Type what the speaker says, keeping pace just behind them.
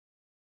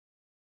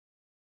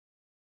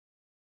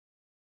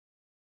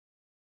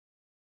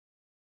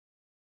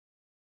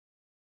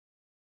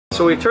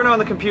So we've turned on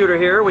the computer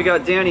here. We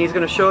got Danny. He's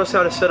going to show us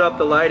how to set up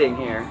the lighting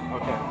here.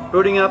 Okay.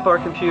 Booting up our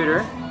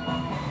computer.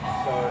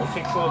 So it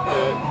takes a little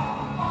bit.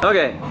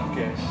 Okay.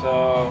 Okay,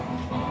 so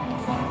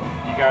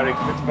you gotta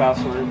put the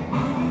password.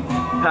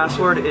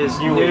 Password is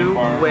New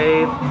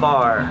Wave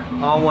Bar.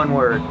 All one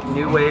word.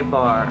 New Wave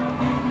Bar.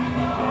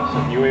 Okay,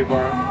 so New Wave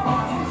Bar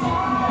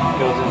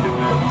goes into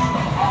it.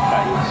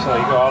 So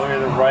you go all the way to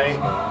the right,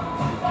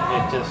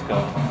 hit disco.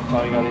 That's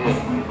all you gotta hit.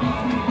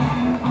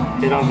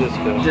 Hit on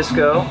disco.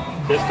 Disco.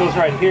 Disco's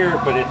right here,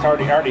 but it's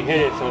already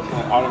hit it, so it's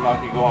gonna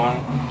automatically go on.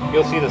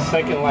 You'll see the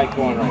second light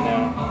going right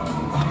now.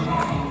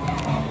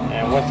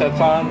 And once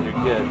that's on, you're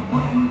good.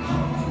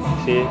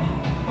 See?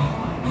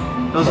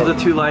 Those are the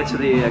two lights of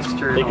the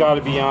external. They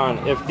gotta be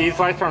on. If these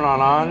lights are not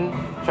on,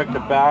 check the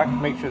back,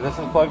 make sure this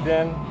is plugged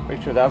in,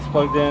 make sure that's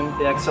plugged in.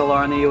 The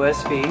XLR and the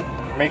USB.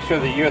 Make sure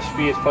the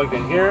USB is plugged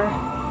in here,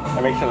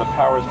 and make sure the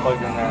power is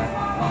plugged in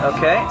there.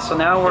 Okay, so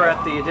now we're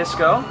at the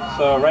disco.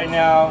 So right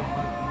now,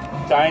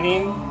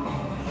 dining,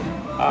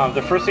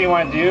 the first thing you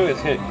want to do is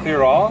hit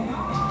clear all,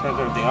 turns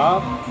everything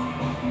off,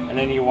 and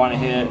then you want to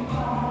hit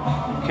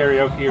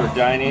karaoke or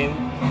dining,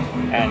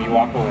 and you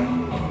walk away.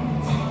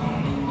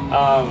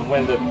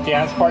 When the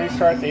dance party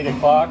starts, 8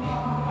 o'clock,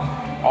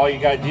 all you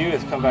gotta do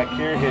is come back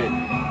here, hit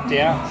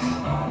dance,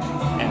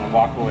 and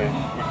walk away.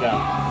 You're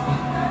done.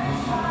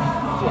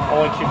 So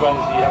only 2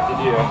 buttons you have to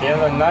do. At the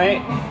end of the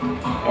night,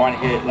 you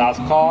want to hit last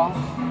call,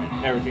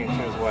 and everything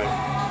turns white.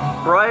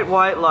 Bright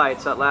white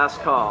lights at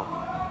last call.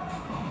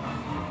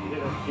 You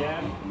hit it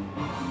again,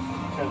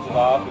 turns it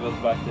off, it goes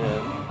back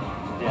to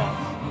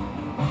dance.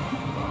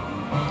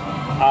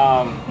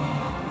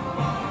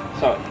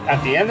 So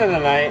at the end of the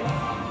night,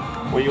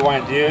 what you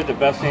want to do, the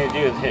best thing to do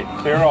is hit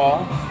clear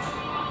all,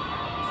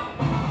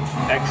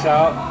 X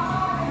out,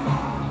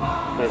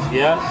 press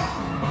yes,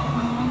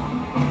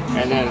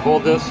 and then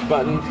hold this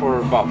button for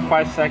about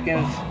 5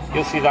 seconds.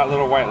 You'll see that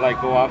little white light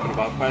go off in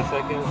about 5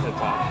 seconds. It's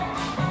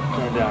off.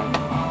 Turn it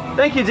down.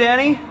 Thank you,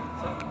 Danny.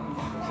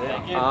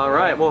 Thank you. All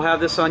right, we'll have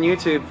this on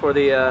YouTube for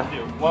the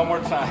One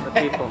more time.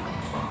 people.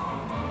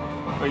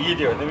 Well, you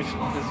do it. Let me see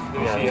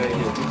how you do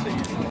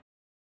it.